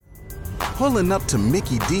Pulling up to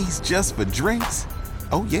Mickey D's just for drinks?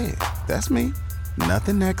 Oh yeah, that's me.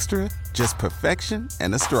 Nothing extra, just perfection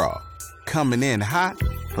and a straw. Coming in hot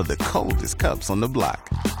for the coldest cups on the block.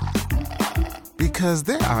 Because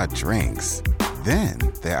there are drinks. Then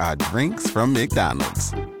there are drinks from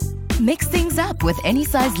McDonald's. Mix things up with any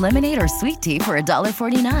size lemonade or sweet tea for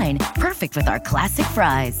 $1.49. Perfect with our classic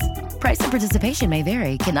fries. Price and participation may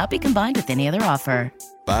vary. Cannot be combined with any other offer.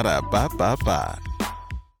 Ba-da-ba-ba-ba.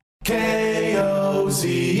 K-O-Z-N.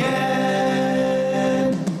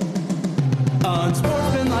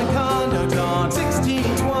 Unsportsmanlike conduct on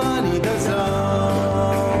 1620 The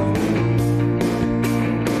Zone.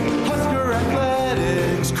 Husker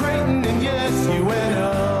Athletics, Creighton, and yes,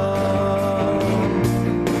 UNO.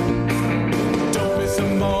 Don't miss a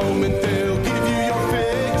moment, they'll give you your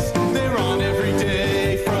fix. They're on every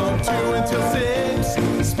day from 2 until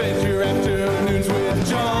 6. Spend your afternoons with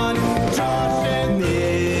John, Josh, and Nick.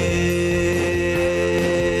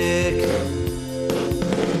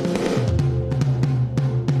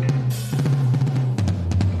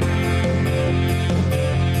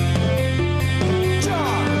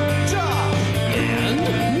 John, Josh,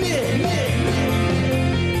 and Nick.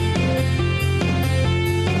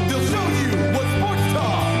 They'll show you what sports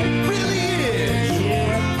talk really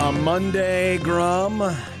is. A Monday, Grum.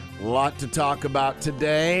 A lot to talk about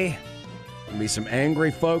today. Gonna be some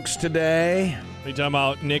angry folks today. Are you talking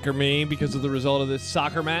about Nick or me because of the result of this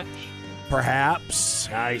soccer match? Perhaps.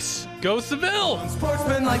 Nice. Go Seville!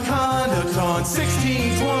 Unsportsmanlike conduct on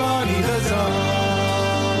 1620 The Zone.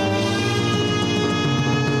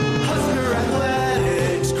 Husker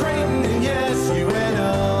Athletics, Creighton, and yes,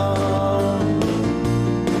 UNO.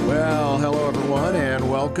 Well, hello, everyone, and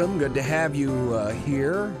welcome. Good to have you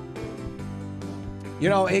here. You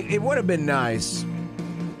know, it would have been nice.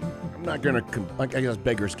 I'm not going to, I guess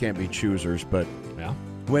beggars can't be choosers, but Yeah.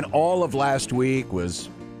 when all of last week was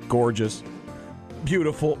gorgeous,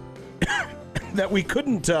 beautiful, that we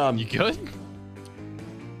couldn't, You good?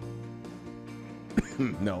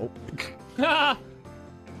 no.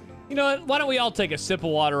 You know what? Why don't we all take a sip of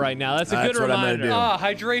water right now? That's a That's good what I'm gonna reminder. do.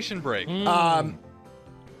 Hydration break.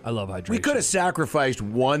 I love hydration. We could have sacrificed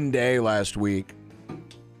one day last week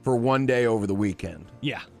for one day over the weekend.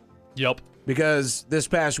 Yeah. Yep. Because this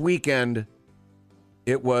past weekend,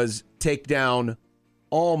 it was take down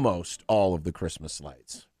almost all of the Christmas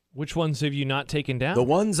lights. Which ones have you not taken down? The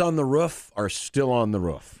ones on the roof are still on the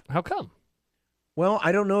roof. How come? Well,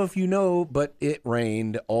 I don't know if you know, but it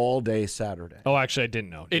rained all day Saturday. Oh, actually, I didn't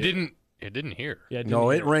know. It didn't here. Yeah, I didn't No,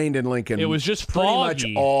 it hear. rained in Lincoln. It was just pretty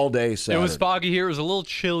foggy. much all day Saturday. It was foggy here. It was a little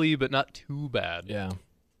chilly, but not too bad. Yeah.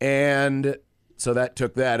 And so that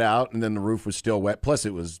took that out, and then the roof was still wet. Plus,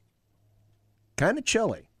 it was kind of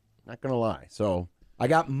chilly. Not gonna lie. So I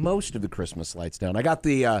got most of the Christmas lights down. I got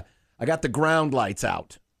the ground lights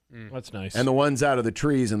out, That's nice. and the ones out of the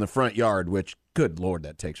trees in the front yard. Which, good Lord,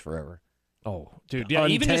 that takes forever. Oh, dude. Yeah,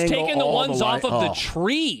 even just Untangle taking the all ones the off of light- the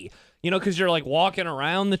tree. You know, because you're like walking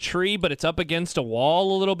around the tree, but it's up against a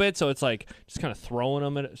wall a little bit. So it's like just kind of throwing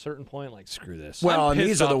them at a certain point. Like, screw this. Well, I'm and these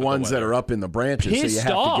pissed are the off at the ones that weather. are up in the branches, so you Pissed have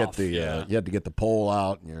to off. get the Yeah. you have to get the pole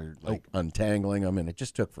out, and you're like untangling them, and it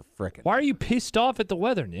just took for frickin'. Why are you pissed off at the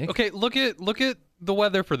weather, Nick? Okay, look at the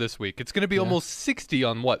weather for this week. It's going to be almost 60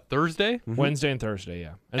 on what, Thursday? Wednesday and Thursday,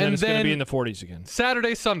 yeah. And then it's going to be in the 40s again.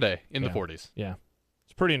 Saturday, Sunday in the Yeah. 40s. Yeah.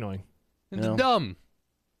 It's pretty annoying. It's Yeah. dumb.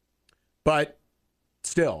 But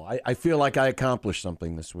still, I feel like I accomplished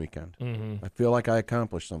something this weekend. Mm-hmm. I feel like I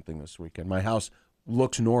accomplished something this weekend. My house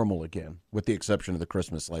looks normal again, with the exception of the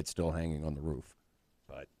Christmas lights still hanging on the roof.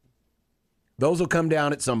 But those will come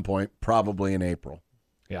down at some point, probably in April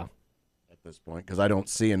Yeah. at this point, because I don't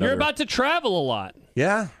see another. You're about to travel a lot.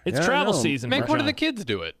 Yeah. It's yeah, I travel know. season. Make for one of John. the kids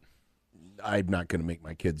do it. I'm not going to make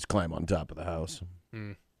my kids climb on top of the house.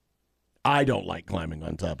 Hmm. I don't like climbing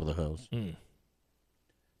on top of the house. Mm.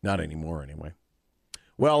 Not anymore, anyway.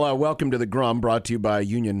 Well, welcome to the Grum, brought to you by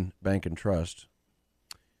Union Bank and Trust.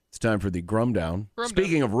 It's time for the GrumDown. GrumDown.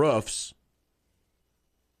 Speaking of roofs,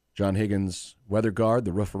 John Higgins, Weather Guard,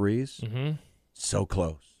 the rooferees, Mm-hmm. so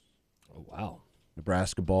close. Oh, wow.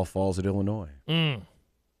 Nebraska ball falls at Illinois. Mm.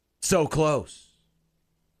 So close.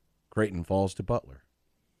 Creighton falls to Butler.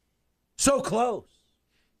 So close.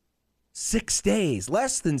 6 days,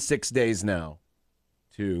 less than 6 days now,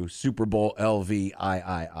 to Super Bowl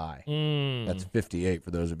LVIII. Mm. That's 58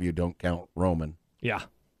 for those of you who don't count Roman. Yeah.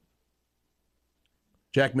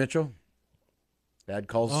 Jack Mitchell, bad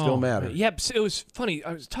calls still matter. Yep. It was funny.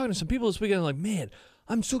 I was talking to some people this weekend. I'm like, man,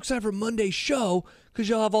 I'm so excited for Monday's show because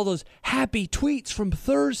you'll have all those happy tweets from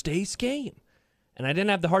Thursday's game. And I didn't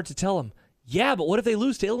have the heart to tell them, yeah, but what if they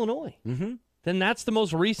lose to Illinois? Mm-hmm. then that's the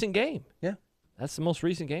most recent game. Yeah. That's the most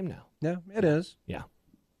recent game now. Yeah, it is. Yeah.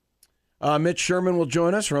 Mitch Sherman will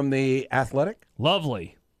join us from The Athletic.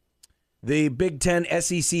 Lovely. The Big Ten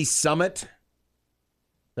SEC Summit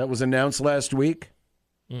that was announced last week.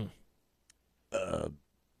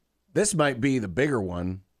 This might be the bigger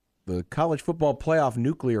one, the college football playoff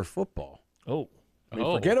nuclear football. Oh. I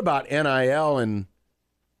mean, forget about NIL and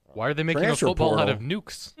Why are they making a transfer football out portal. of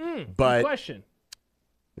nukes? But Good question.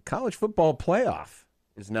 the college football playoff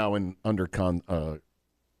is now under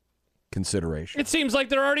consideration. It seems like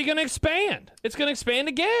they're already going to expand. It's going to expand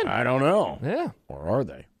again. I don't know. Yeah. Or are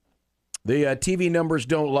they? The TV numbers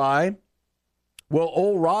don't lie. Will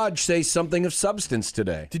old Raj say something of substance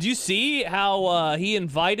today? Did you see how he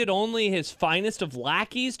invited only his finest of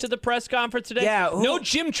lackeys to the press conference today? Yeah, No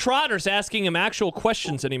Jim Trotter's asking him actual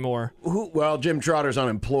questions anymore. Well, Jim Trotter's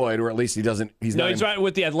unemployed, or at least he doesn't. He's No, not. he's right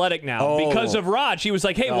with The Athletic now. Oh. Because of Raj, he was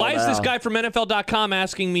like, hey, why is this now. guy from NFL.com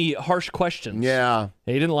asking me harsh questions? Yeah.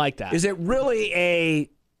 He didn't like that. Is it really a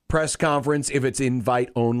press conference if it's invite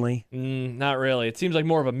only? Not really. It seems like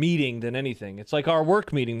more of a meeting than anything. It's like our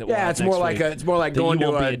work meeting that we'll Yeah, have it's more next like week it's more like that you going to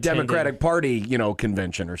won't be a attending. Democratic Party,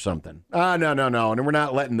 convention or something. No, and we're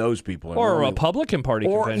not letting those people in. Or a We're only- Republican Party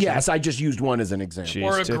Or convention. yes, I just used one as an example. Jeez,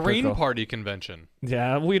 Or a typical. Green Party convention.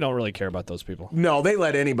 Yeah, we don't really care about those people. No, they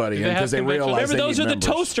let anybody Do in they because have they conventions? realize Remember, they those need are members.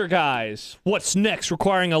 the toaster guys. What's next?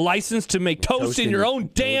 Requiring a license to make toast in your own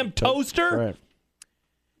damn toaster? Right.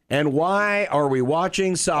 And why are we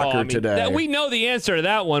watching soccer today? We know the answer to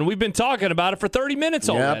that one. We've been talking about it for 30 minutes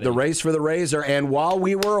Yep, already. the race for the Razor. And while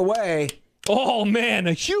we were away, Oh, man,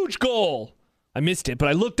 a huge goal. I missed it, but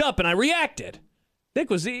I looked up and I reacted. Nick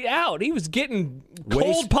was out. He was getting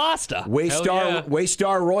cold pasta. Waystar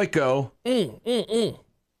Royko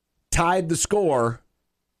tied the score,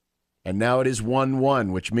 and now it is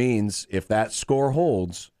 1-1, which means if that score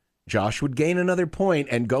holds, Josh would gain another point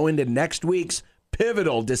and go into next week's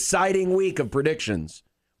pivotal, deciding week of predictions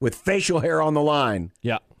with facial hair on the line.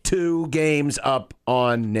 Yeah. 2 games up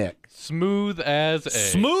on Nick. Smooth as eggs.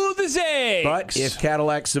 Smooth as eggs. But if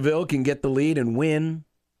Cadillac Seville can get the lead and win,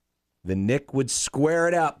 then Nick would square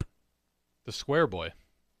it up. The square boy.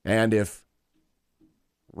 And if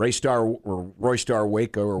Waystar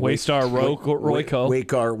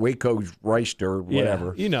Reister,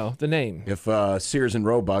 whatever. Yeah, you know, the name. If Sears and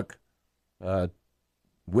Roebuck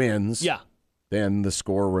wins, Yeah. then the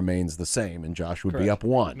score remains the same, and Josh would be up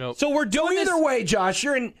 1. Nope. So we're doing Either this. way, Josh,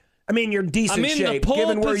 you're in decent I'm in the shape pole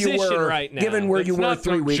given where you position were right now. given where It's you were not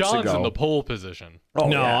 3 weeks John's ago. in the pole position. Oh,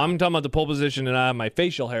 No, yeah. I'm talking about the pole position and I have my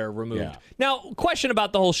facial hair removed. Yeah. Now, question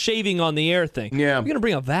about the whole shaving on the air thing. Yeah. You're going to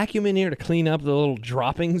bring a vacuum in here to clean up the little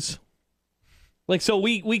droppings? Like, so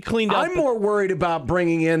we cleaned up. I'm more worried about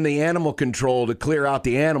bringing in the animal control to clear out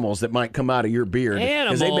the animals that might come out of your beard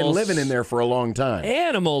because they've been Animals. living in there for a long time.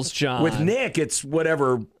 Animals, John. With Nick, it's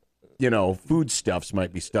whatever, foodstuffs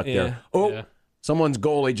might be stuck Yeah. there. Oh, Yeah. someone's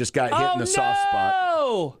goalie just got hit in the soft spot.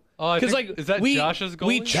 Oh, I because think- is that Josh's goalie?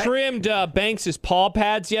 We trimmed Banks' paw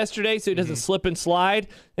pads yesterday so he doesn't slip and slide,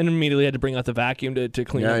 and immediately had to bring out the vacuum to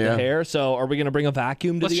clean up the hair. So, are we going to bring a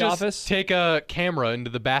vacuum to Let's the just office? take a camera into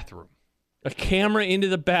the bathroom. A camera into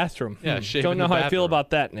the bathroom. Yeah, shave Don't in know the how I feel bathroom. about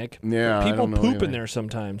that, Nick. Yeah, I people don't know poop either. in there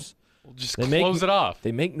sometimes. We'll just They make- close it off.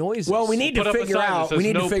 They make noises. Well, we need Put to up a figure sign that out. says We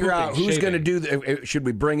need no to figure out pooping, who's going to shaving. do. Should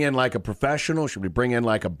we bring in like a professional? Should we bring in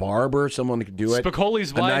like a barber? Someone that could do it.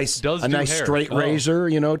 Spicoli's wife does a do nice hair. straight Oh. razor,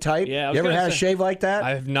 type. Yeah, I was you ever gonna had a say- shave like that?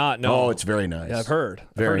 I have not. No. Oh, it's very nice. Yeah, I've heard.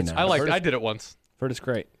 Very nice. I did it once. Heard it's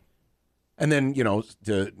great. And then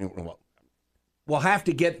we'll have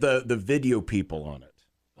to get the video people on it.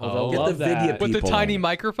 They'll Get love the video that. With the people tiny on it.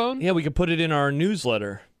 microphone? Yeah, we could put it in our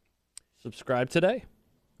newsletter. Subscribe today.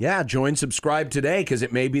 Yeah, subscribe today because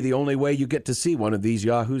it may be the only way you get to see one of these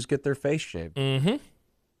yahoos get their face shaved.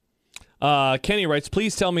 Kenny writes,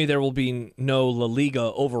 please tell me there will be no La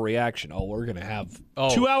Liga overreaction. Oh, we're going to have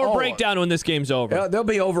 2-hour breakdown when this game's over. Yeah, there'll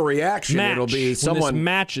be overreaction. Match, It'll be when someone. this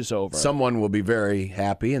match is over. Someone will be very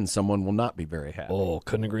happy and someone will not be very happy. Oh,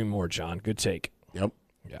 couldn't agree more, John. Good take. Yep.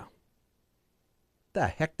 Yeah. What the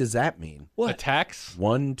heck does that mean? What? Attacks?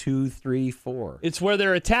 1, 2, 3, 4. It's where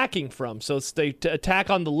they're attacking from. So they attack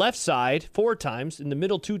on the left side 4 times, in the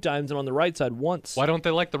middle 2 times, and on the right side once. Why don't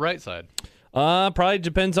they like the right side? Probably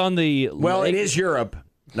depends on the. Well, it is Europe.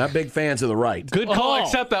 Not big fans of the right. Good call. Oh,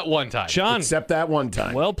 except that one time. John. Except that one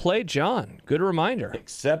time. Well played, John. Good reminder.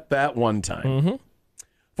 Except that one time.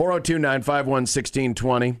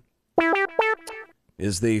 402-951-1620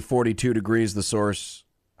 is the 42 Degrees The Source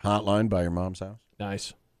hotline by your mom's house.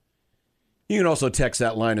 Nice. You can also text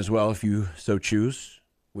that line as well if you so choose.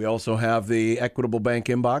 We also have the Equitable Bank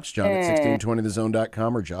inbox, John at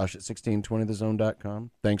 1620thezone.com or Josh at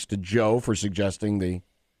 1620thezone.com. Thanks to Joe for suggesting the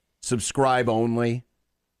subscribe-only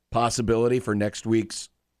possibility for next week's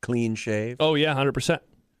clean shave. Oh, yeah, 100%.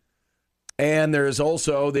 And there's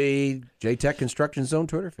also the J-Tech Construction Zone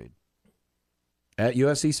Twitter feed at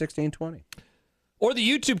USC 1620. Or the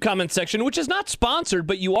YouTube comment section, which is not sponsored,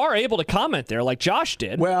 but you are able to comment there like Josh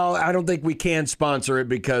did. Well, I don't think we can sponsor it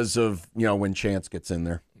because of, when Chance gets in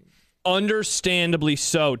there. Understandably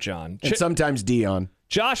so, John. And sometimes Dion.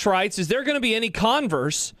 Josh writes, is there going to be any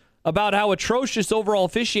converse about how atrocious overall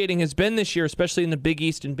officiating has been this year, especially in the Big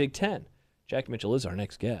East and Big Ten? Jack Mitchell is our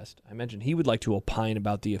next guest. I mentioned he would like to opine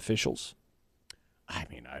about the officials. I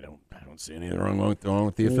mean, I don't see anything wrong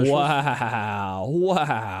with the officials.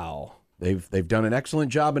 Wow. They've done an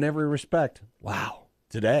excellent job in every respect. Wow.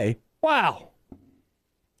 Today, I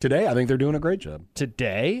think they're doing a great job.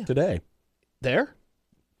 Today? There?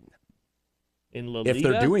 In La Liga? If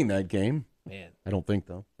they're doing that game. Man. I don't think,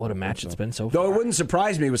 though. What a match it's been so far. Though it wouldn't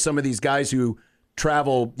surprise me with some of these guys who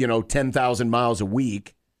travel, 10,000 miles a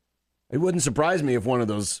week. It wouldn't surprise me if one of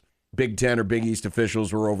those Big Ten or Big East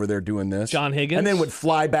officials were over there doing this. John Higgins? And then would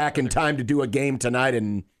fly back in time to do a game tonight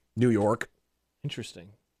in New York. Interesting.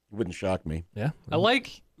 It wouldn't shock me. Yeah. I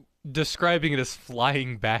like describing it as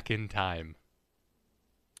flying back in time.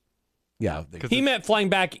 Yeah. He meant flying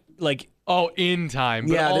back, in time.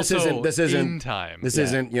 But Yeah, also this isn't in time. This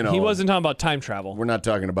isn't, He wasn't talking about time travel. We're not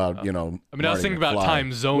talking about, I was thinking about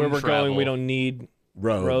time zone Where we're travel. going, we don't need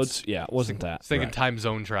roads. Yeah, it wasn't that. I was thinking Right. time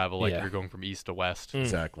zone travel, like Yeah. you're going from east to west.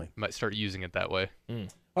 Exactly. Might start using it that way.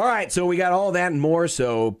 All right, so we got all that and more,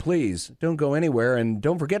 so please don't go anywhere, and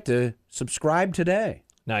don't forget to subscribe today.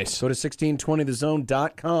 Nice. Go to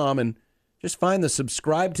 1620thezone.com and just find the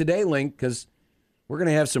subscribe today link, because we're going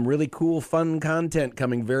to have some really cool, fun content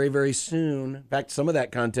coming very, very soon. In fact, some of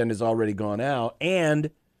that content has already gone out,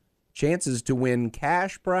 and chances to win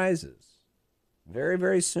cash prizes very,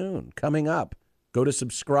 very soon coming up. Go to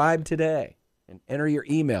subscribe today and enter your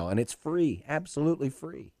email, and it's free, absolutely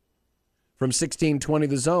free, from 1620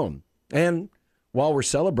 The Zone. And while we're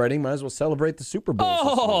celebrating, might as well celebrate the Super Bowl.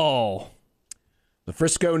 Oh! The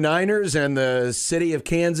Frisco Niners and the City of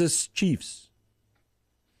Kansas Chiefs.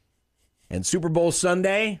 And Super Bowl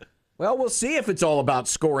Sunday, well, we'll see if it's all about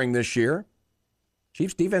scoring this year.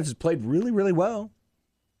 Chiefs defense has played really, really well.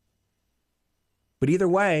 But either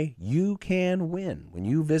way, you can win when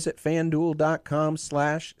you visit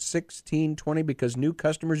FanDuel.com/1620, because new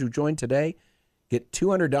customers who join today get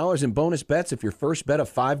 $200 in bonus bets if your first bet of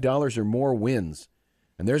 $5 or more wins.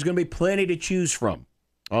 And there's going to be plenty to choose from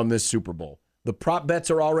on this Super Bowl. The prop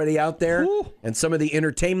bets are already out there, and some of the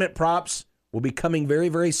entertainment props will be coming very,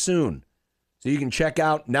 very soon. So you can check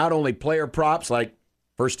out not only player props like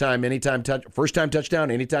first time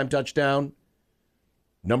touchdown, anytime touchdown,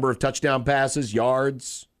 number of touchdown passes,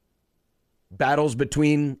 yards, battles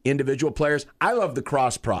between individual players. I love the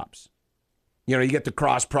cross props. You get the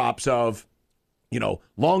cross props of,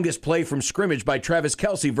 longest play from scrimmage by Travis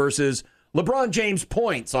Kelce versus LeBron James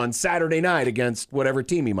points on Saturday night against whatever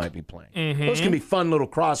team he might be playing. Those can be fun little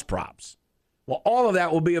cross props. Well, all of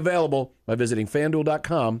that will be available by visiting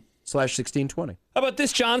FanDuel.com/1620. How about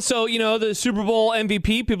this, John? So, the Super Bowl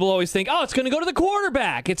MVP, people always think, it's going to go to the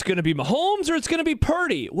quarterback. It's going to be Mahomes or it's going to be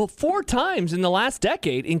Purdy. Well, 4 times in the last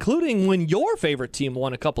decade, including when your favorite team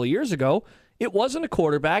won a couple of years ago, it wasn't a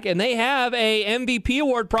quarterback, and they have a MVP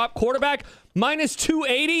award prop quarterback minus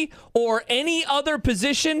 280 or any other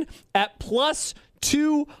position at plus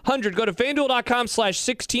 200. Go to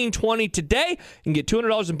FanDuel.com/1620 today and get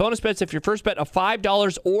 $200 in bonus bets if your first bet of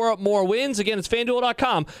 $5 or more wins. Again, it's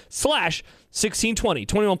FanDuel.com/1620.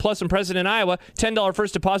 21 plus and present in Iowa. $10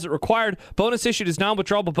 first deposit required. Bonus issued is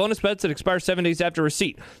non-withdrawable bonus bets that expire 7 days after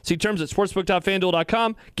receipt. See terms at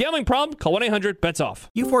sportsbook.fanduel.com. Gambling problem? Call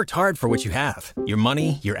 1-800-BETS-OFF. You've worked hard for what you have. Your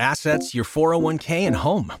money, your assets, your 401k, and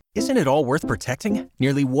home. Isn't it all worth protecting?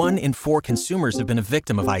 Nearly 1 in 4 consumers have been a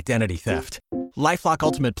victim of identity theft. LifeLock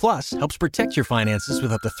Ultimate Plus helps protect your finances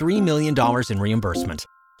with up to $3 million in reimbursement.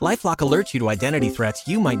 LifeLock alerts you to identity threats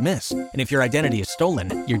you might miss. And if your identity is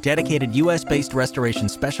stolen, your dedicated U.S.-based restoration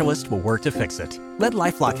specialist will work to fix it. Let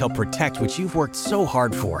LifeLock help protect what you've worked so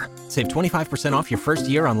hard for. Save 25% off your first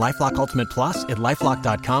year on LifeLock Ultimate Plus at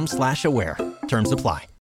LifeLock.com/aware. Terms apply.